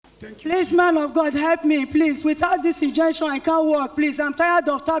Thank you. Please, man of God, help me, please. Without this injection, I can't work. Please, I'm tired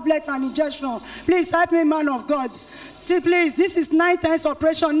of tablets and injection. Please help me, man of God. Please, this is 9 times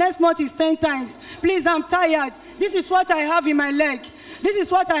operation. Next month is 10 times. Please, I'm tired. This is what I have in my leg. This is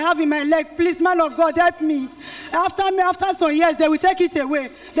what I have in my leg. Please, man of God, help me. After some years, they will take it away.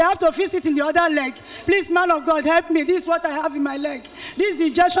 They have to fix it in the other leg. Please, man of God, help me. This is what I have in my leg. This is the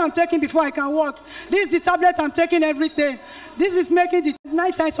injection I'm taking before I can walk. This is the tablet I'm taking every day. This is making the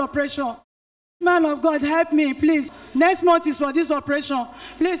 9 times operation. Man of God, help me, please. Next month is for this operation.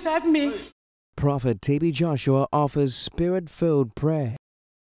 Please help me. Prophet TB Joshua offers spirit-filled prayer.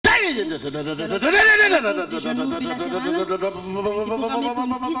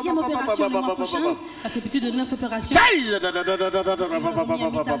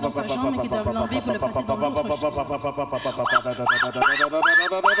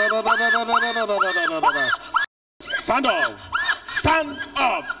 Stand up. Stand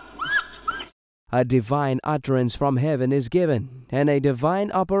up. A divine utterance from heaven is given, and a divine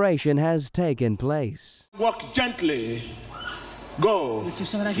operation has taken place. Walk gently. Go.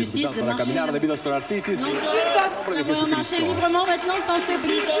 L'instruction de la justice de marcher. Non, Nous pouvons marcher librement maintenant sans ces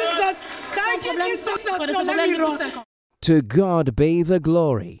bruits. Thank you, Jesus. No, let me run. To God be the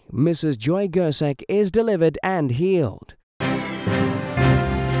glory. Mrs. Joy Gersek is delivered and healed.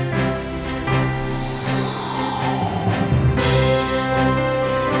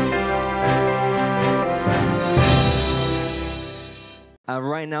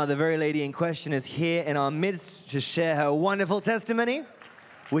 Right now, the very lady in question is here in our midst to share her wonderful testimony.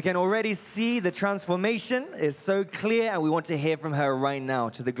 We can already see the transformation is so clear, and we want to hear from her right now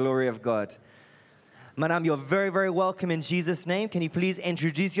to the glory of God. Madam, you're very, very welcome in Jesus' name. Can you please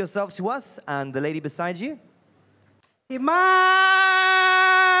introduce yourself to us and the lady beside you? Emmanuel.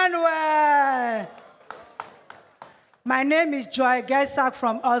 My name is Joy Gersek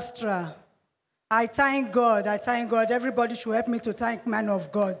from Austria. I thank God. Everybody should help me to thank man of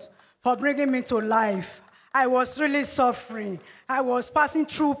God for bringing me to life. I was really suffering. I was passing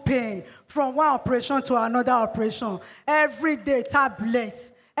through pain from one operation to another operation. Every day,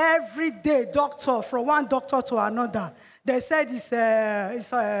 tablets. Every day, doctor, from one doctor to another. They said it's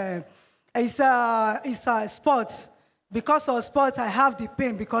a sports. Because of sports, I have the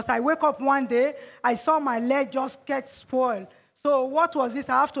pain. Because I wake up one day, I saw my leg just get spoiled. So what was this?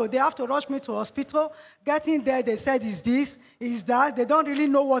 They have to rush me to hospital. Getting there, they said, is this, is that. They don't really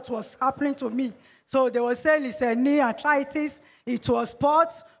know what was happening to me. So they were saying it's a knee arthritis. It was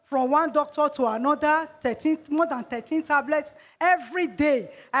sports. From one doctor to another, more than 13 tablets. Every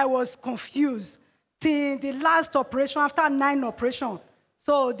day, I was confused. Till the last operation, after 9 operations.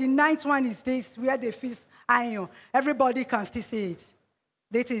 So the 9th one is this, where they fix iron. Everybody can still see it.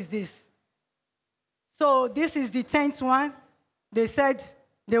 That is this. So this is the 10th one. They said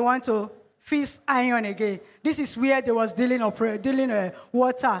they want to fix iron again. This is where they was dealing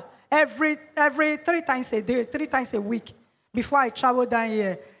water every 3 times a day, 3 times a week. Before I traveled down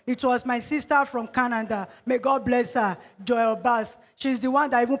here, it was my sister from Canada. May God bless her, Joy Obas. She's the one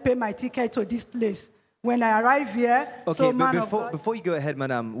that even paid my ticket to this place. When I arrived here, okay, but before you go ahead,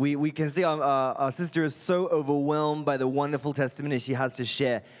 madam, we can see our sister is so overwhelmed by the wonderful testimony she has to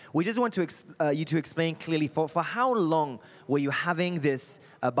share. We just want to you to explain clearly for how long were you having this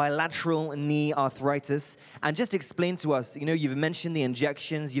bilateral knee arthritis, and just explain to us, you know, you've mentioned the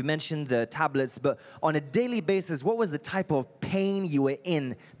injections, you've mentioned the tablets, but on a daily basis, what was the type of pain you were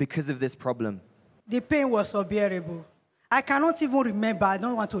in because of this problem? The pain was unbearable. I cannot even remember. I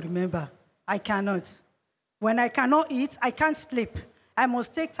don't want to remember. I cannot. When I cannot eat, I can't sleep. I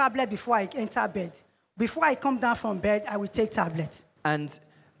must take tablet before I enter bed. Before I come down from bed, I will take tablets. And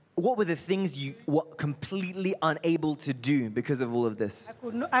what were the things you were completely unable to do because of all of this?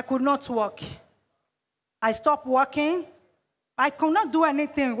 I could not walk. I stopped walking. I could not do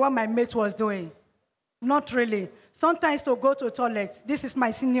anything what my mate was doing. Not really. Sometimes to go to toilet. This is my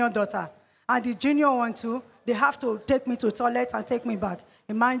senior daughter. And the junior one too. They have to take me to toilet and take me back.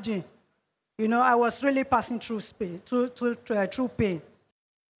 Imagine. You know, I was really passing through pain, through pain.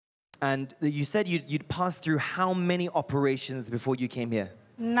 And you said you'd passed through how many operations before you came here?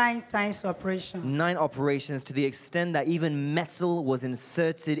 9 times operation. 9 operations, to the extent that even metal was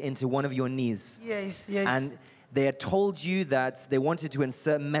inserted into one of your knees. Yes. And they had told you that they wanted to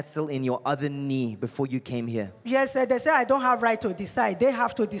insert metal in your other knee before you came here. Yes, they said I don't have right to decide. They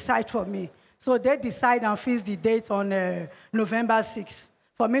have to decide for me. So they decide and fix the date on November 6th.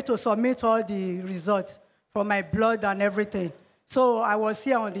 For me to submit all the results from my blood and everything. So I was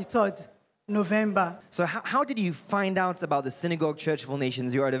here on the 3rd. November. So how did you find out about the Synagogue Church of All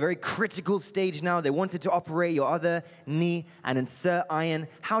Nations? You're at a very critical stage now. They wanted to operate your other knee and insert iron.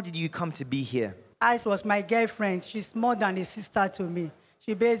 How did you come to be here? Ice was my girlfriend. She's more than a sister to me.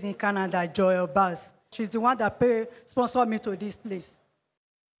 She's based in Canada, Joel Bass. She's the one that sponsored me to this place.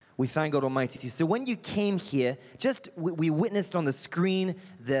 We thank God Almighty. So when you came here, we witnessed on the screen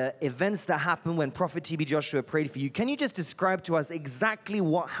the events that happened when Prophet TB Joshua prayed for you. Can you just describe to us exactly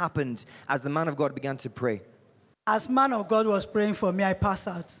what happened as the man of God began to pray? As man of God was praying for me, I passed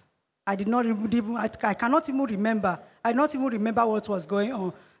out. I cannot even remember. I don't even remember what was going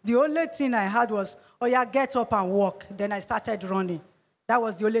on. The only thing I had was, oh yeah, get up and walk. Then I started running. That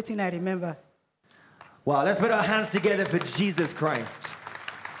was the only thing I remember. Wow, let's put our hands together for Jesus Christ.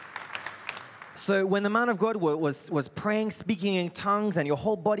 So when the man of God was praying, speaking in tongues, and your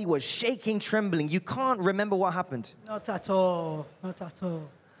whole body was shaking, trembling, you can't remember what happened? Not at all. Not at all.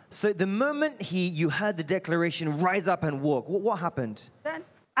 So the moment you heard the declaration, rise up and walk, what happened? Then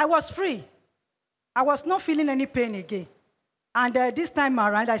I was free. I was not feeling any pain again. And this time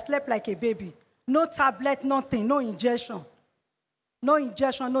around, I slept like a baby. No tablet, nothing, no injection. No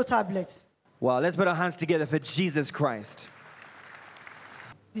injection, no tablets. Wow, let's put our hands together for Jesus Christ.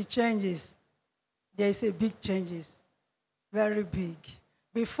 The changes. There is a big changes. Very big.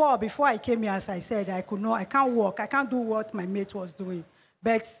 Before I came here, as I said, I can't walk. I can't do what my mate was doing.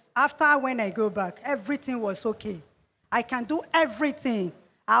 But after when I go back, everything was okay. I can do everything.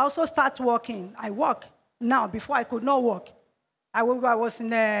 I also start walking. I walk now. Before I could not walk. I was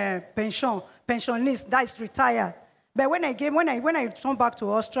in a pensionist, that is retired. But when I come back to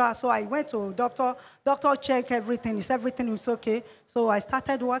Austria, so I went to doctor. Doctor checked everything. Everything was okay. So I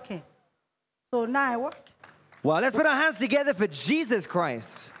started working. So now I work. Well, let's put our hands together for Jesus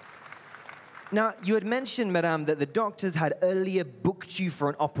Christ. Now, you had mentioned, Madame, that the doctors had earlier booked you for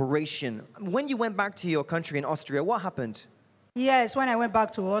an operation. When you went back to your country in Austria, what happened? Yes, when I went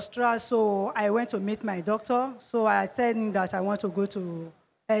back to Austria, so I went to meet my doctor. So I said that I want to go to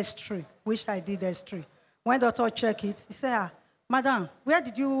S3, which I did S3. When doctor checked it, he said, Madam, what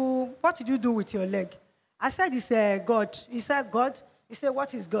did you do with your leg? I said, it's God. He said, God? He said,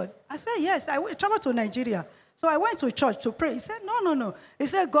 what is God? I said, yes, I traveled to Nigeria. So I went to church to pray. He said, no. He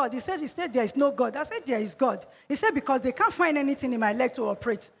said, God. He said, there is no God. I said, there is God. He said, because they can't find anything in my leg to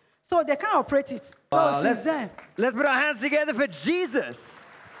operate. So they can't operate it. So since then. Let's put our hands together for Jesus.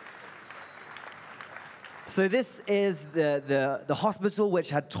 So this is the hospital which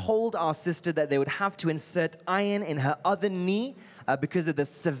had told our sister that they would have to insert iron in her other knee because of the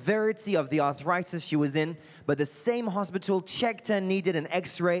severity of the arthritis she was in. But the same hospital checked her knee, did an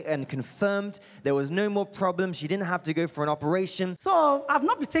x-ray and confirmed there was no more problem. She didn't have to go for an operation. So I've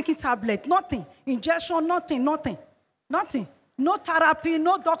not been taking tablet, nothing. Injection, nothing. No therapy,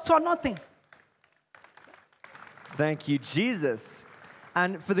 no doctor, nothing. Thank you, Jesus.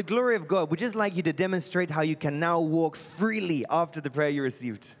 And for the glory of God, we'd just like you to demonstrate how you can now walk freely after the prayer you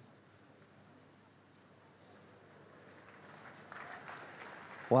received.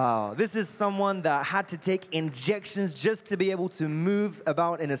 Wow, this is someone that had to take injections just to be able to move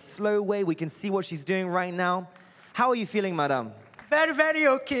about in a slow way. We can see what she's doing right now. How are you feeling, Madam? Very, very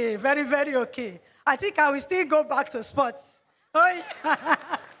okay. Very, very okay. I think I will still go back to sports. Oh,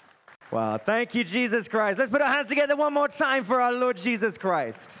 yeah. Wow, thank you, Jesus Christ. Let's put our hands together one more time for our Lord Jesus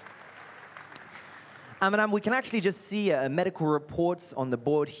Christ. And Madam, we can actually just see medical reports on the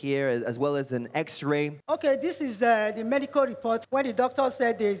board here, as well as an x-ray. Okay, this is the medical report. When the doctor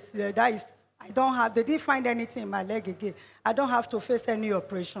said they didn't find anything in my leg again. I don't have to face any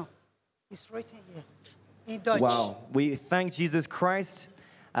operation. It's written here in Dutch. Wow, we thank Jesus Christ.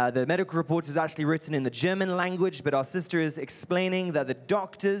 The medical report is actually written in the German language, but our sister is explaining that the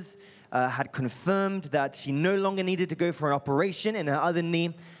doctors had confirmed that she no longer needed to go for an operation in her other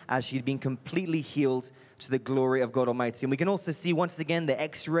knee, as she'd been completely healed to the glory of God Almighty. And we can also see once again the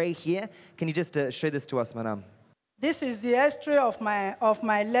x-ray here. Can you just show this to us, Madam? This is the x-ray of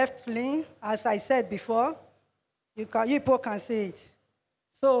my left knee, as I said before. You people can see it.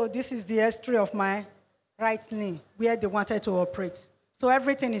 So this is the x-ray of my right knee, where they wanted to operate. So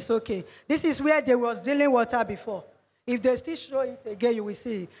everything is okay. This is where they was drilling water before. If they still show it again, you will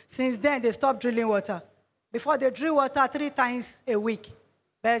see. Since then, they stopped drilling water. Before, they drill water 3 times a week.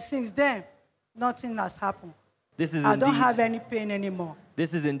 But since then, nothing has happened. I don't have any pain anymore.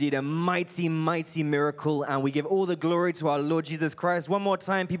 This is indeed a mighty, mighty miracle, and we give all the glory to our Lord Jesus Christ. One more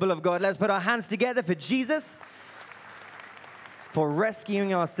time, people of God, let's put our hands together for Jesus, for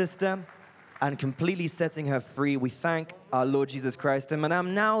rescuing our sister and completely setting her free. We thank our Lord Jesus Christ. And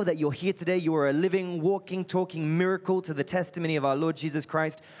Madame, now that you're here today, you are a living, walking, talking miracle to the testimony of our Lord Jesus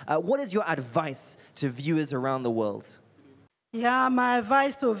Christ. What is your advice to viewers around the world? Yeah, my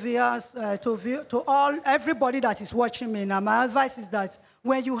advice to viewers, everybody that is watching me now, my advice is that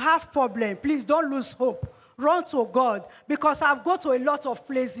when you have problem, please don't lose hope. Run to God, because I've gone to a lot of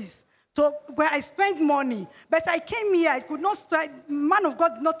places where I spent money, but I came here, I could not spend, man of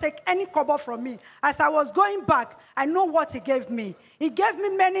God did not take any kobo from me. As I was going back, I know what he gave me. He gave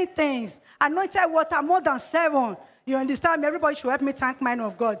me many things, anointed water, more than 7. You understand me? Everybody should help me thank man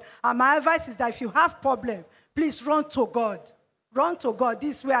of God. And my advice is that if you have problem, please run to God. Run to God.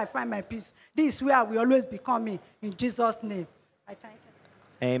 This is where I find my peace. This is where I will always be coming. In Jesus' name, I thank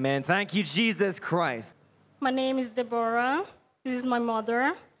you. Amen. Thank you, Jesus Christ. My name is Deborah. This is my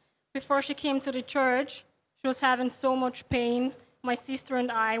mother. Before she came to the church, she was having so much pain. My sister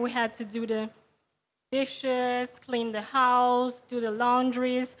and I, we had to do the dishes, clean the house, do the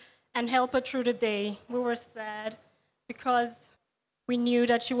laundries, and help her through the day. We were sad because we knew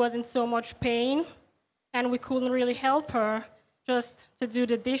that she was in so much pain, and we couldn't really help her. Just to do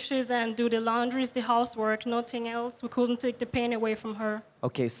the dishes and do the laundries, the housework, nothing else. We couldn't take the pain away from her.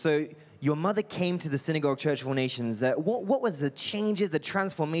 Okay, so your mother came to the Synagogue Church of All Nations. What was the changes, the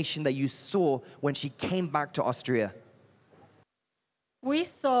transformation that you saw when she came back to Austria? We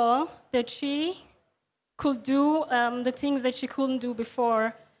saw that she could do the things that she couldn't do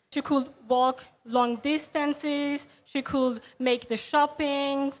before. She could walk long distances, she could make the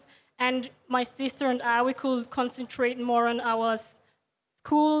shoppings, and my sister and I, we could concentrate more on our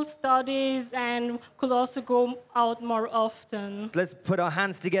school studies and could also go out more often. Let's put our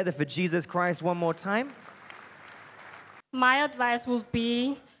hands together for Jesus Christ one more time. My advice would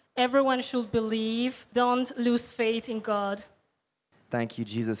be, everyone should believe, don't lose faith in God. Thank you,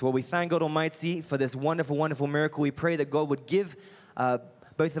 Jesus. Well, we thank God Almighty for this wonderful, wonderful miracle. We pray that God would give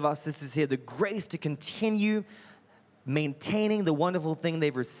both of our sisters here the grace to continue maintaining the wonderful thing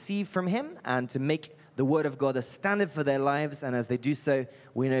they've received from Him and to make the Word of God a standard for their lives. And as they do so,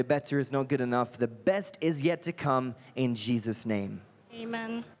 we know better is not good enough. The best is yet to come in Jesus' name.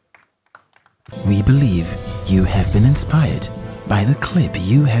 Amen. We believe you have been inspired by the clip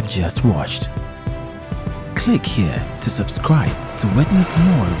you have just watched. Click here to subscribe to witness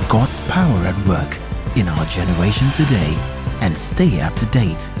more of God's power at work in our generation today and stay up to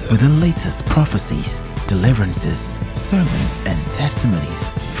date with the latest prophecies, deliverances, sermons, and testimonies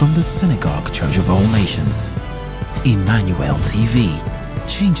from the Synagogue Church of All Nations. Emmanuel TV,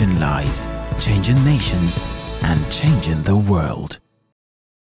 changing lives, changing nations, and changing the world.